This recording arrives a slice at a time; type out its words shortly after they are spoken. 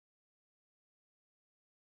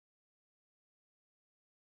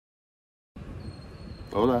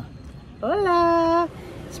Hola. Hola!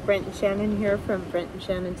 It's Brent and Shannon here from Brent and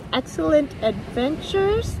Shannon's Excellent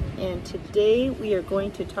Adventures, and today we are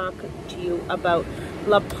going to talk to you about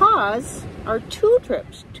La Paz, our 2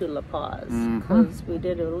 trips to La Paz, because we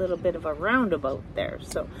did a little bit of a roundabout there.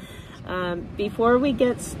 So before we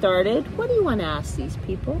get started, what do you want to ask these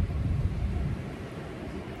people?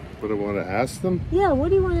 What do I want to ask them? Yeah, what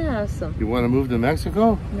do you want to ask them? You want to move to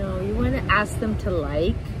Mexico? No, you want to ask them to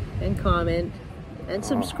like and comment and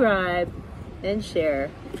subscribe and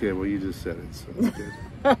share. Okay, well you just said it, so it's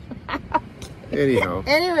good. Anyhow.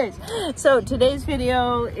 Anyways, so today's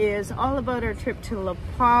video is all about our trip to La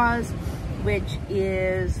Paz, which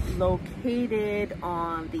is located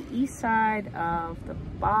on the east side of the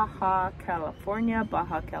Baja California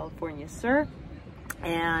Sur.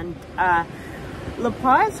 And La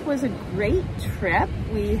Paz was a great trip.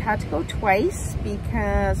 We had to go twice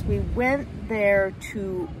because we went there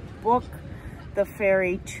to book the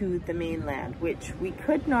ferry to the mainland, which we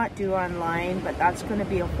could not do online, but that's going to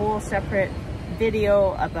be a whole separate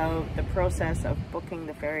video about the process of booking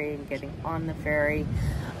the ferry and getting on the ferry.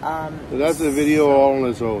 So that's a video all on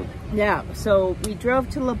its own. Yeah, so we drove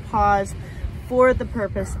to La Paz for the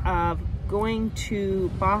purpose of going to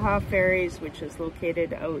Baja Ferries, which is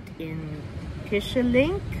located out in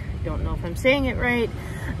Pichilinque. Don't know if I'm saying it right.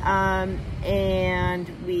 And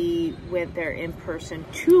we went there in person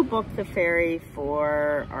to book the ferry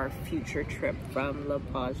for our future trip from La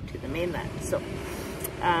Paz to the mainland. So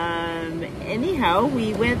anyhow,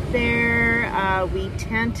 we went there. We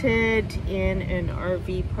tented in an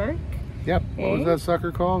RV park. Yep. What was that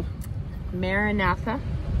sucker called? Maranatha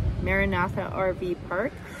RV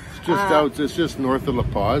Park. It's just out. It's just north of La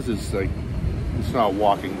Paz. It's like it's not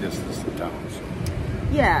walking distance to town. So.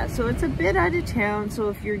 Yeah, so it's a bit out of town. So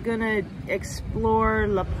if you're gonna explore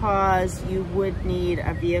La Paz, you would need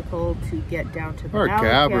a vehicle to get down to the or a Malecon,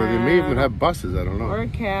 cab, or they may even have buses. I don't know. Or a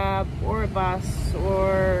cab, or a bus,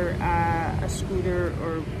 or a scooter,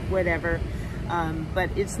 or whatever. But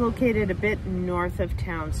it's located a bit north of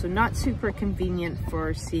town, so not super convenient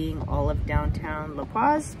for seeing all of downtown La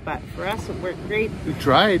Paz, but for us it worked great. We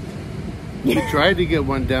tried. We tried to get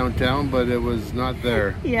one downtown, but it was not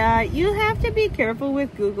there. Yeah, you have to be careful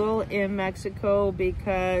with Google in Mexico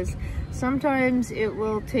because sometimes it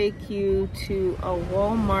will take you to a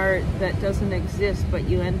Walmart that doesn't exist, but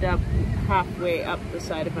you end up halfway up the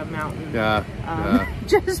side of a mountain. Yeah,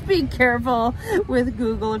 Just be careful with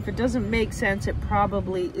Google. If it doesn't make sense, it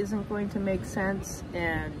probably isn't going to make sense,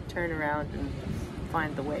 and turn around and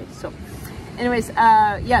find the way. So anyways,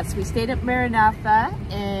 yes, we stayed at Maranatha,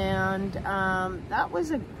 and that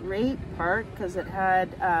was a great park because it had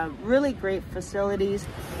really great facilities.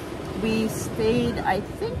 We stayed, I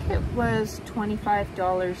think it was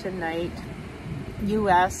 $25 a night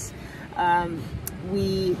US.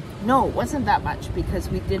 No, it wasn't that much because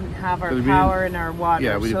we didn't have our power and our water,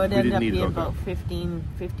 yeah, so it ended up being about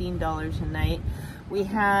 $15 a night. We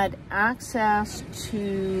had access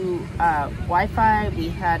to Wi-Fi, we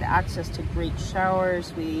had access to great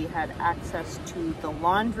showers, we had access to the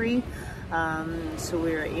laundry, so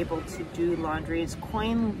we were able to do laundry. It's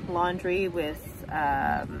coin laundry with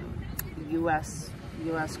US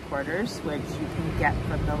quarters, which you can get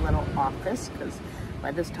from the little office, because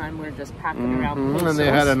by this time we're just packing around pesos. And they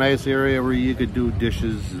had a nice area where you could do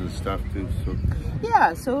dishes and stuff too. So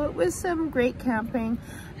yeah, so it was some great camping.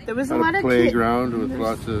 There was a lot of playground with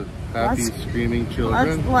lots of happy screaming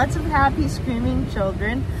children. Lots of happy screaming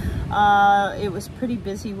children. It was pretty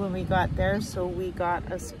busy when we got there, so we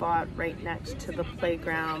got a spot right next to the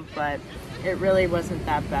playground, but it really wasn't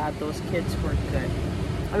that bad. Those kids were good.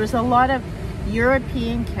 There was a lot of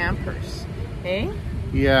European campers, eh?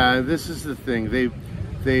 Yeah, this is the thing.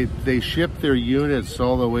 They ship their units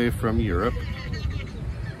all the way from Europe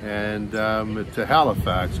and to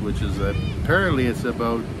Halifax, which is apparently it's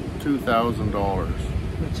about $2,000,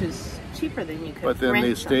 which is cheaper than you could. But then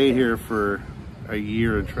they stay here for a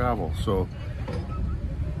year and travel, so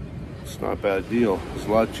it's not a bad deal. It's a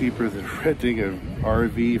lot cheaper than renting an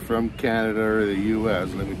RV from Canada or the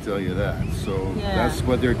US, let me tell you that. So yeah, that's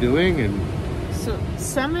what they're doing. And so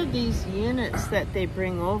some of these units that they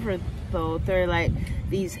bring over, though, they're like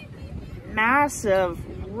these massive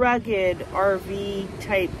rugged RV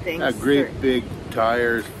type things. Yeah, great big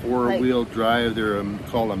tires, four-wheel drive. They're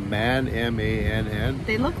called a MAN, M-A-N-N.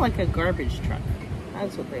 They look like a garbage truck.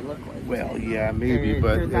 That's what they look like. Well, yeah, maybe,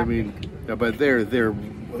 but I mean, but they're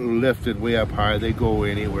lifted way up high. They go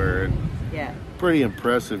anywhere. And yeah. pretty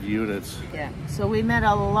impressive units. Yeah, so we met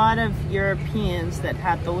a lot of Europeans that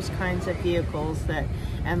had those kinds of vehicles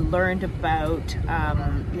and learned about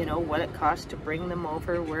you know, what it costs to bring them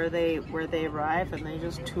over, where they arrive, and they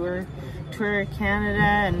just tour Canada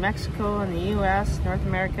and Mexico and the U.S., North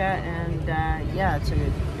America, and yeah, it's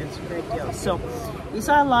a great deal. So we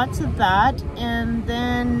saw lots of that, and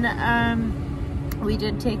then we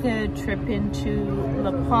did take a trip into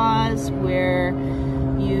La Paz, where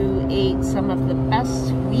we ate some of the best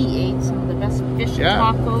fish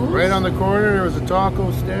tacos. Right on the corner there was a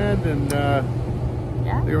taco stand, and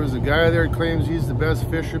there was a guy there who claims he's the best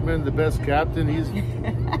fisherman, the best captain.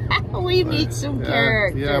 We meet some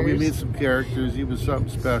characters. Yeah, we meet some characters. He was something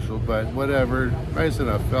special, but whatever. Nice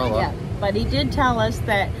enough fella. Yeah, but he did tell us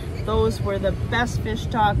that those were the best fish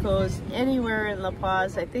tacos anywhere in La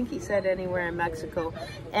Paz. I think he said anywhere in Mexico,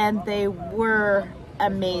 and they were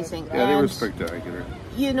amazing. Yeah, they were spectacular.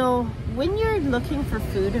 You know, when you're looking for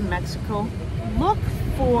food in Mexico, look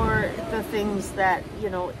for the things that, you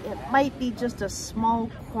know, it might be just a small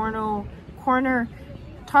corner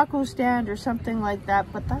taco stand or something like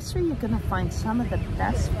that, but that's where you're gonna find some of the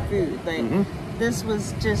best food. Like this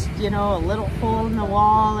was just, you know, a little hole in the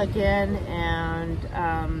wall again, and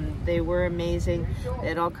they were amazing. They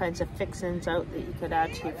had all kinds of fixins out that you could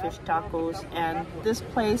add to your fish tacos. And this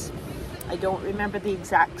place, I don't remember the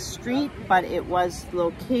exact street, but it was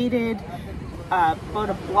located about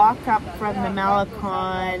a block up from the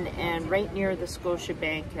Malecon and right near the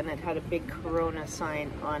Scotiabank, and it had a big Corona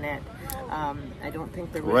sign on it. I don't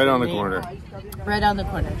think there was right on the corner. Right on the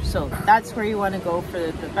corner. So that's where you want to go for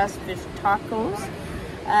the best fish tacos.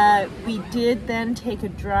 We did then take a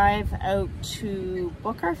drive out to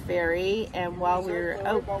book our ferry, and while we were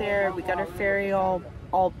out there, we got our ferry all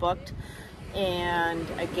booked. And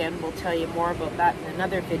again, we'll tell you more about that in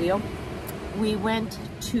another video. We went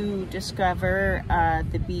to discover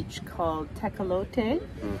the beach called Tecolate,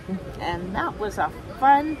 and that was a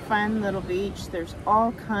fun little beach. There's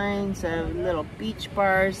all kinds of little beach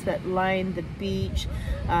bars that line the beach.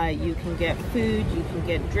 You can get food, you can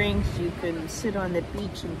get drinks, you can sit on the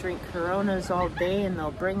beach and drink Coronas all day, and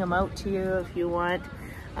they'll bring them out to you if you want.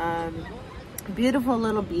 Beautiful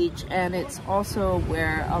little beach, and it's also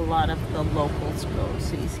where a lot of the locals go.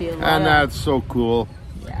 So you see a lot and that's so cool.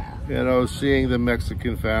 Yeah. You know, seeing the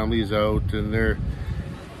Mexican families out, and they're,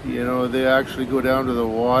 you know, they actually go down to the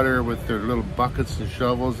water with their little buckets and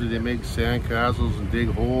shovels, and they make sandcastles and dig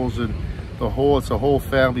holes, and it's a whole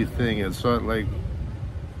family thing. It's not like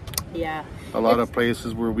a lot of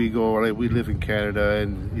places where we go, like we live in Canada,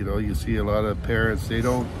 and you know, you see a lot of parents, they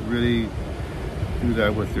don't really do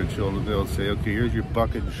that with their children. They'll say, okay, here's your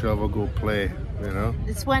bucket and shovel, go play, you know?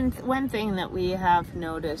 It's one thing that we have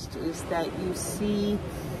noticed is that you see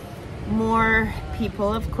more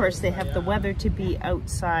people. Of course, they have the weather to be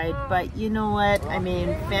outside, but you know what? I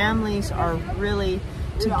mean, families are really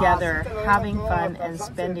together, having fun and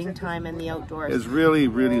spending time in the outdoors. It's really,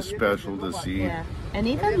 really special to see. Yeah, and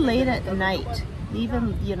even late at night.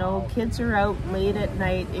 Even, you know, kids are out late at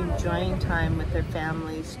night enjoying time with their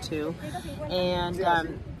families too. And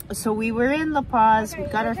so we were in La Paz, we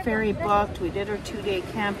got our ferry booked, we did our 2-day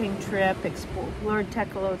camping trip, explored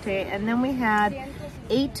Tecolate, and then we had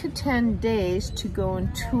 8 to 10 days to go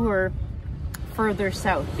and tour further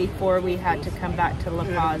south before we had to come back to La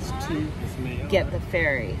Paz to get the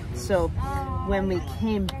ferry. So when we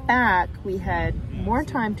came back, we had more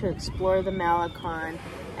time to explore the Malecon.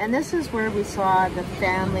 And this is where we saw the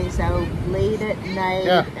families out late at night,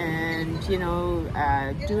 and, you know,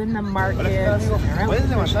 doing the markets, and they're out with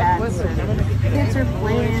their pets, and kids are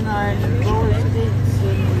playing on roller skates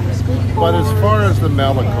and skateboards. But as far as the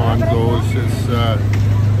Malecon goes, it's,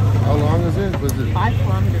 how long is it? Was it 5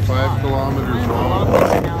 kilometers 5 kilometers long?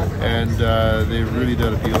 And they really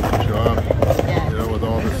did a beautiful job, you know, with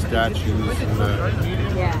all the statues and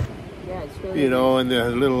the, it's really, you know, and the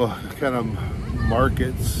little kind of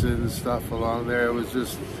markets and stuff along there. It was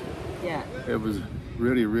just, it was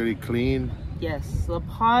really, really clean. Yes, La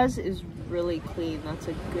Paz is really clean. That's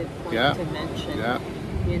a good point to mention.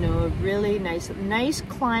 You know, really nice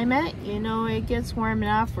climate. You know, it gets warm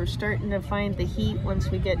enough. We're starting to find the heat once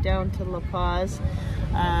we get down to La Paz.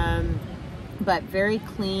 But very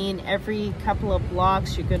clean. Every couple of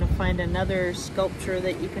blocks you're going to find another sculpture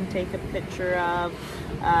that you can take a picture of.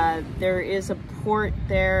 There is a port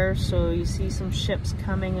there, so you see some ships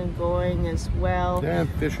coming and going as well. Yeah,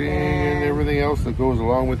 fishing and everything else that goes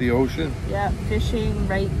along with the ocean. Yeah, fishing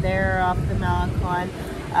right there off the Malecon.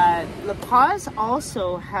 La Paz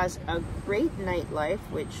also has a great nightlife,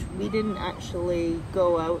 which we didn't actually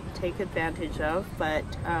go out and take advantage of, but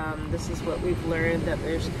this is what we've learned, that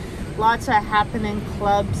there's lots of happening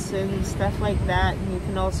clubs and stuff like that, and you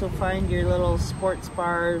can also find your little sports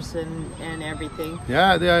bars and everything.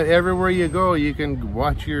 Yeah, everywhere you go, you can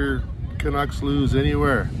watch your Canucks lose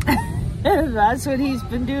anywhere. That's what he's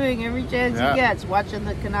been doing every chance he gets, watching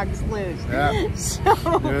the Canucks lose. Yeah.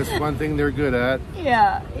 So that's one thing they're good at.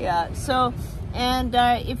 Yeah. So, and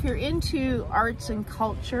if you're into arts and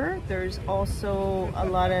culture, there's also a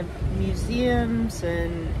lot of museums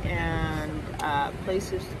and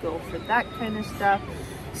places to go for that kind of stuff.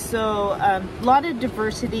 So a lot of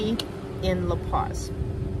diversity in La Paz.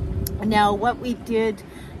 Now, what we did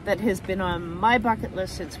that has been on my bucket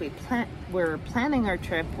list since we're planning our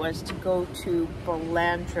trip was to go to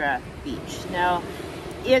Maranatha Beach. Now,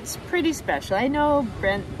 it's pretty special. I know,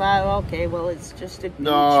 Brent. Okay, well, it's just a beach.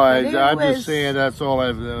 No, I'm just saying that's all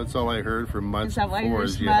I heard for months before. Is that why you're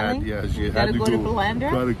smiling? You gotta had to go to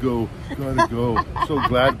Malandrah? Gotta go. So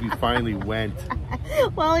glad we finally went.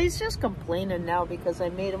 Well, he's just complaining now because I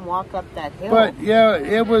made him walk up that hill. But yeah,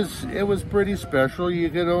 it was pretty special.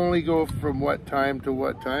 You could only go from what time to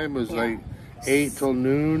what time? It was like 8 till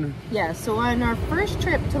noon. Yeah, so on our first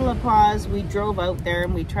trip to La Paz, we drove out there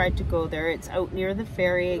and we tried to go there. It's out near the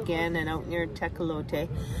ferry again and out near Tecolate.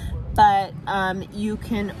 But you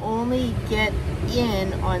can only get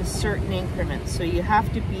in on certain increments. So you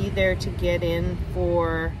have to be there to get in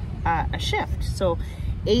for a shift. So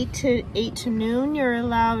 8 to noon you're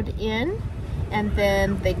allowed in. And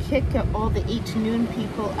then they kick all the 8 to noon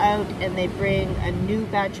people out and they bring a new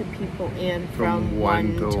batch of people in from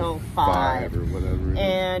 1 till 5 or whatever.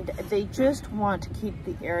 And they just want to keep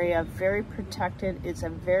the area very protected. It's a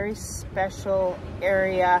very special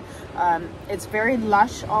area. It's very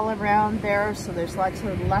lush all around there, so there's lots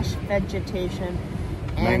of lush vegetation.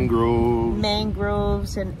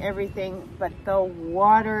 Mangroves and everything, but the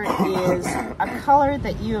water is a color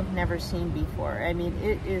that you have never seen before. I mean,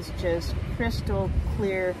 it is just crystal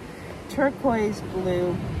clear turquoise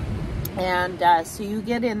blue. And so you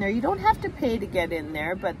get in there. You don't have to pay to get in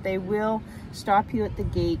there, but they will stop you at the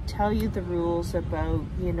gate, tell you the rules about,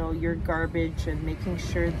 you know, your garbage and making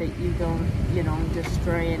sure that you don't, you know,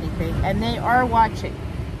 destroy anything. And they are watching.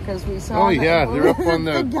 Because we saw they're up on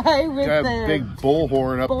the guy with the big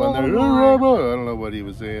bullhorn up on there. I don't know what he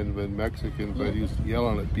was saying, but Mexican, but he was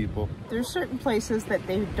yelling at people. There's certain places that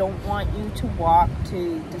they don't want you to walk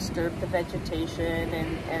to disturb the vegetation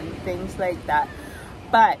and things like that.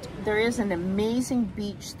 But there is an amazing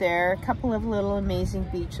beach there, a couple of little amazing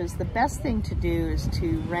beaches. The best thing to do is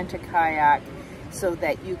to rent a kayak so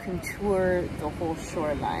that you can tour the whole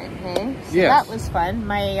shoreline, hey? So that was fun.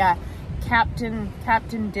 My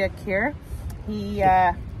Captain Dick here, he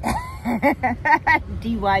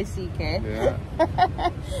D-Y-C-K. Yeah.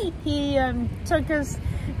 He took us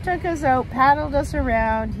out, paddled us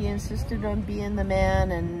around. He insisted on being the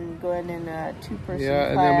man and going in a 2-person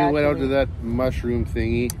kayak. And then we went out to that mushroom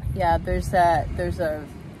thingy. Yeah, there's a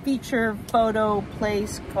feature photo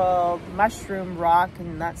place called Mushroom Rock,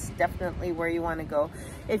 and that's definitely where you want to go.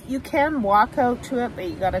 If you can walk out to it, but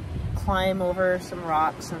you gotta climb over some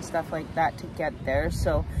rocks and stuff like that to get there.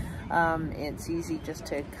 So it's easy just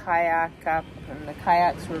to kayak up, and the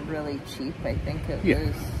kayaks were really cheap. I think it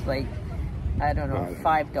was like, I don't know,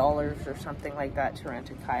 $5 or something like that to rent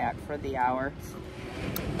a kayak for the hour.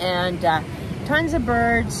 And tons of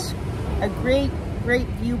birds, a great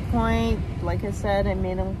viewpoint. Like I said, I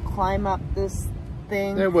made him climb up this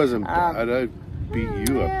thing. It wasn't bad. I beat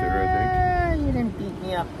you up there, I think. You didn't beat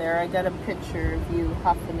me up there. I got a picture of you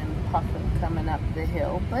huffing and puffing coming up the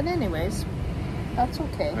hill. But anyways, that's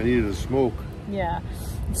okay. I needed a smoke. Yeah.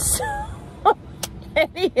 So,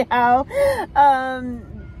 anyhow,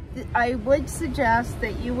 I would suggest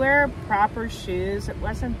that you wear proper shoes. It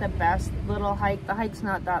wasn't the best little hike. The hike's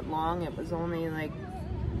not that long. It was only like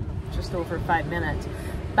just over 5 minutes.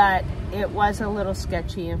 But it was a little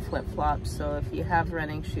sketchy in flip-flops, so if you have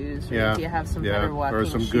running shoes, or if you have some better walking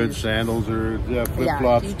shoes, or some good sandals, or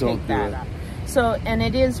flip-flops, don't do it. So, and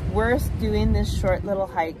it is worth doing this short little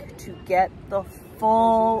hike to get the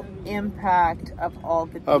full impact of all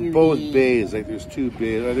the beauty. Of both bays, like there's 2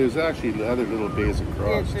 bays. There's actually other little bays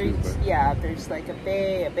across too. Yeah, there's like a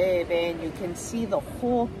bay, and you can see the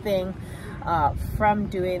whole thing from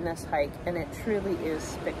doing this hike, and it truly is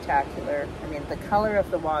spectacular. I mean, the color of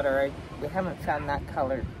the water, we haven't found that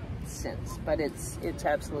color since, but it's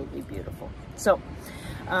absolutely beautiful. So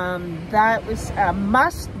that was a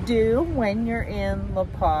must-do when you're in La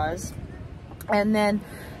Paz. And then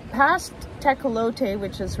past Tecolate,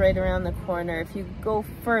 which is right around the corner, if you go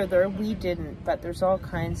further, we didn't, but there's all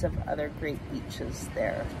kinds of other great beaches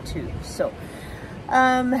there too. So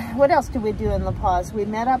what else did we do in La Paz? We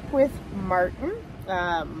met up with Martin.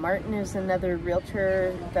 Martin is another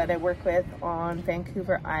realtor that I work with on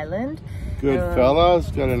Vancouver Island. Good fella,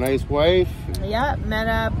 he's got a nice wife. Yeah, met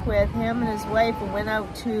up with him and his wife and went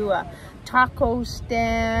out to a taco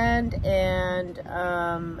stand and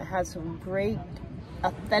had some great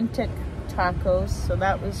authentic tacos, so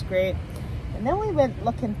that was great. And then we went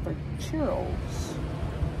looking for churros.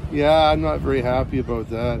 Yeah, I'm not very happy about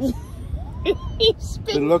that. He's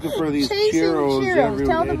been looking for these churros everywhere.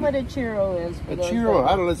 Tell them what a churro is. A churro,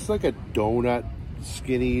 I don't know, it's like a donut,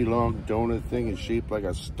 skinny, long donut thing. It's shaped like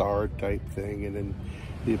a star type thing, and then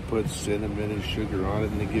they put cinnamon and sugar on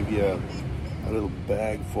it, and they give you a little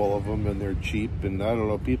bag full of them, and they're cheap, and I don't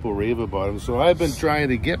know, people rave about them. So I've been trying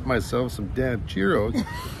to get myself some damn churros,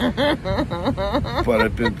 but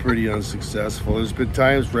I've been pretty unsuccessful. There's been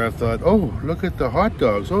times where I've thought, oh, look at the hot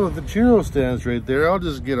dogs. Oh, the churro stand's right there. I'll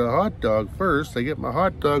just get a hot dog first. I get my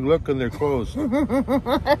hot dog, look, and they're closed. I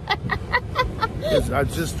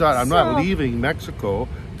just thought, I'm not leaving Mexico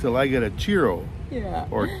till I get a churro. Yeah.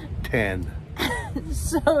 Or 10.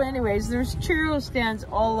 So anyways, there's churro stands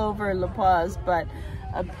all over La Paz, but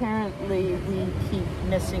apparently we keep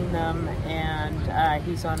missing them, and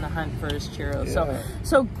he's on the hunt for his churros. Yeah.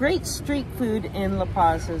 So great street food in La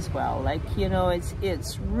Paz as well. Like, you know,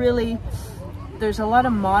 it's really, there's a lot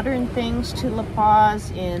of modern things to La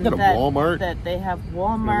Paz in that Walmart. That they have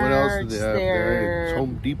Walmart. And what else do they have there?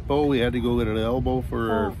 Home Depot. We had to go get an elbow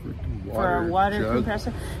for a water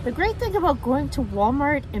compressor. The great thing about going to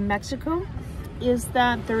Walmart in Mexico is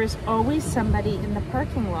that there is always somebody in the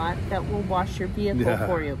parking lot that will wash your vehicle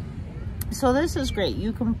for you. So this is great.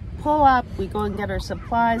 You can pull up, we go and get our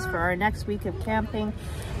supplies for our next week of camping,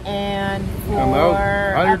 and for come out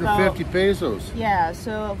 150 pesos. Yeah,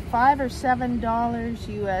 so $5 or $7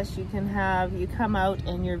 US, you come out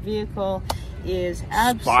and your vehicle is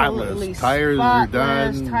absolutely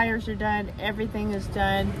spotless. Tires are done, everything is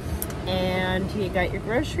done. And you got your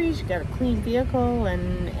groceries, you got a clean vehicle,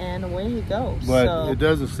 and away you go. But it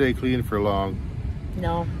doesn't stay clean for long.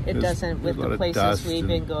 No, it doesn't with the places we've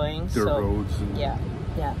been going. Dirt roads. And yeah.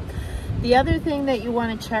 The other thing that you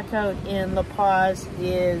want to check out in La Paz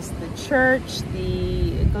is the church,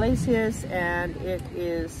 the Iglesias, and it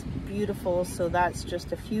is beautiful. So that's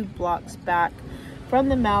just a few blocks back from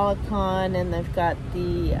the Malecon, and they've got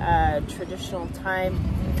the traditional town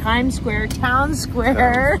square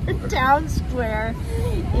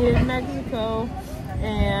in Mexico,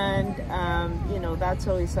 and you know, that's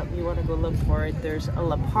always something you want to go look for. There's a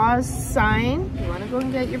La Paz sign. You want to go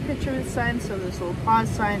and get your picture with the sign. So there's a La Paz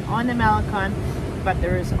sign on the Malecon, but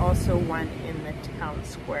there is also one in the town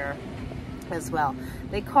square as well.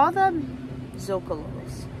 They call them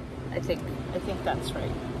Zocolos. I think that's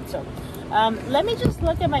right. So let me just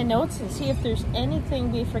look at my notes and see if there's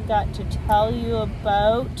anything we forgot to tell you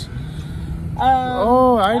about.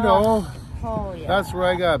 Oh, I know. Oh, yeah. That's where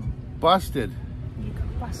I got busted. You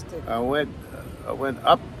got busted. I went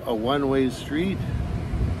up a one-way street,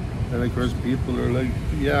 and of course people are like,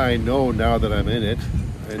 yeah, I know now that I'm in it.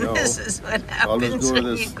 I know. This is what happens. I'll just go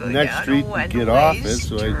to this next street and get off it.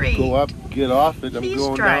 So I go up, get off it. I'm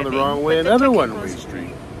going down the wrong way, another one-way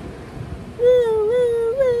street.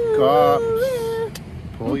 Cops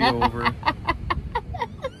pull you over.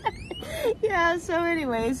 Yeah, so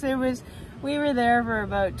anyways, we were there for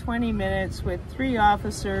about 20 minutes with 3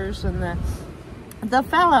 officers, and the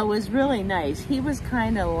fella was really nice. He was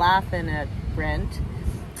kind of laughing at Brent,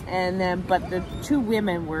 and then but the 2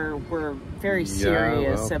 women were very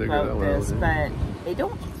serious about this. But I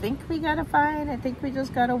don't think we got a fine. I think we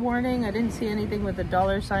just got a warning. I didn't see anything with a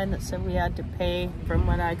 $ sign that said we had to pay, from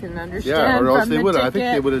what I can understand. Yeah, or else they would have. I think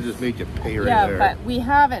ticket. they would have just made you pay right there. Yeah, but we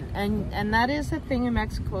haven't, and that is a thing in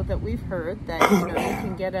Mexico that we've heard, that you know, you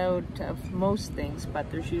can get out of most things, but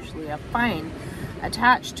there's usually a fine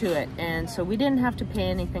attached to it, and so we didn't have to pay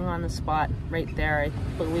anything on the spot right there. I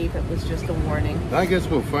believe it was just a warning. I guess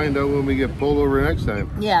we'll find out when we get pulled over next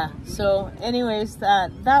time. Yeah. So, anyways,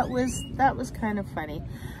 that was kind of funny.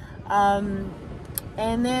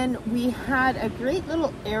 And then we had a great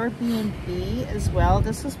little Airbnb as well.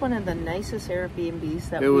 This is one of the nicest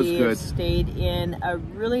Airbnbs that we have stayed in. A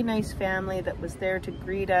really nice family that was there to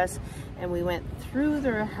greet us, and we went through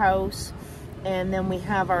their house, and then we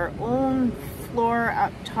have our own floor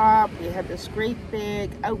up top. We had this great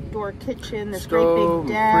big outdoor kitchen, this great big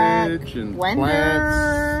deck, fridge, and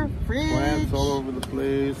blender, plants all over the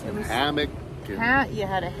place, and hammock. You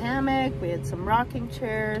had a hammock, we had some rocking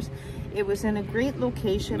chairs. It was in a great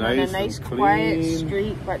location on a nice quiet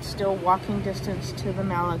street, but still walking distance to the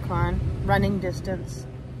Malecon, running distance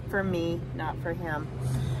for me, not for him.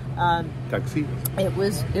 Taxi. It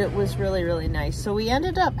was really, really nice. So we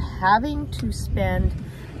ended up having to spend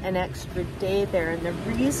an extra day there, and the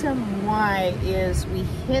reason why is we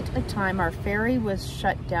hit a time our ferry was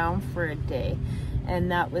shut down for a day,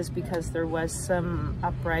 and that was because there was some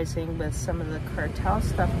uprising with some of the cartel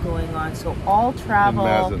stuff going on. So all travel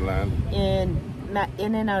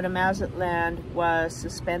in and out of Mazatlan was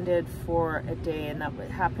suspended for a day, and that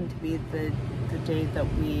happened to be the day that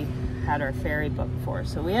we had our ferry booked for.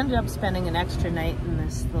 So we ended up spending an extra night in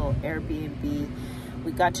this little Airbnb.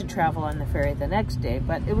 We got to travel on the ferry the next day,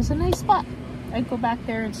 but it was a nice spot. I'd go back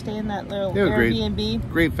there and stay in that little Airbnb.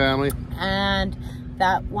 Great family. And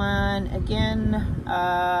that one, again,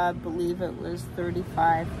 I believe it was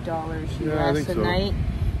 $35 US a night.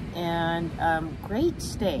 And great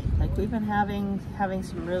stay. Like, we've been having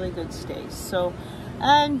some really good stays. So,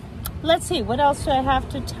 let's see, what else do I have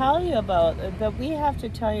to tell you about? That we have to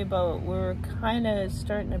tell you about. We're kind of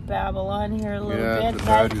starting to babble on here a little bit.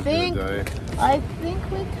 But I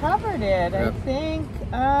think we covered it. Yep. I think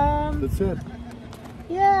that's it.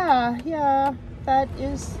 Yeah, that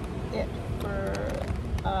is it for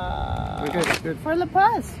for La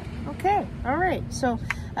Paz. Okay, all right. So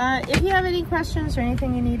if you have any questions or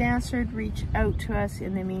anything you need answered, reach out to us.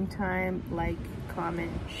 In the meantime, like,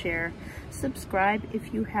 comment, share, subscribe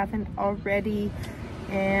if you haven't already,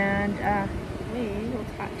 and we will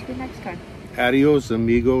talk to you next time. Adios,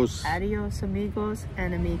 amigos. Adios, amigos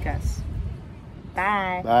and amigas.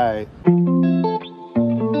 Bye. Bye.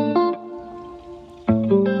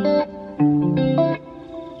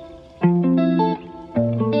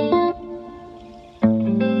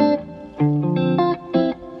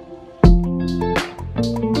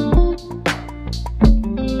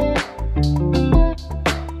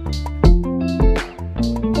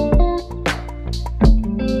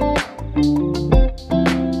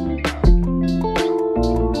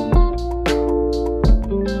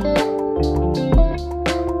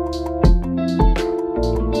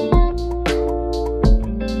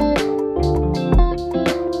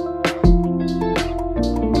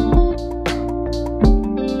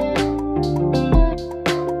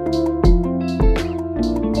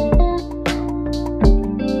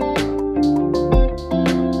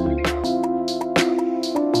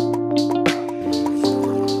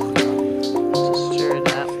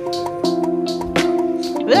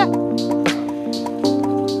 Yeah.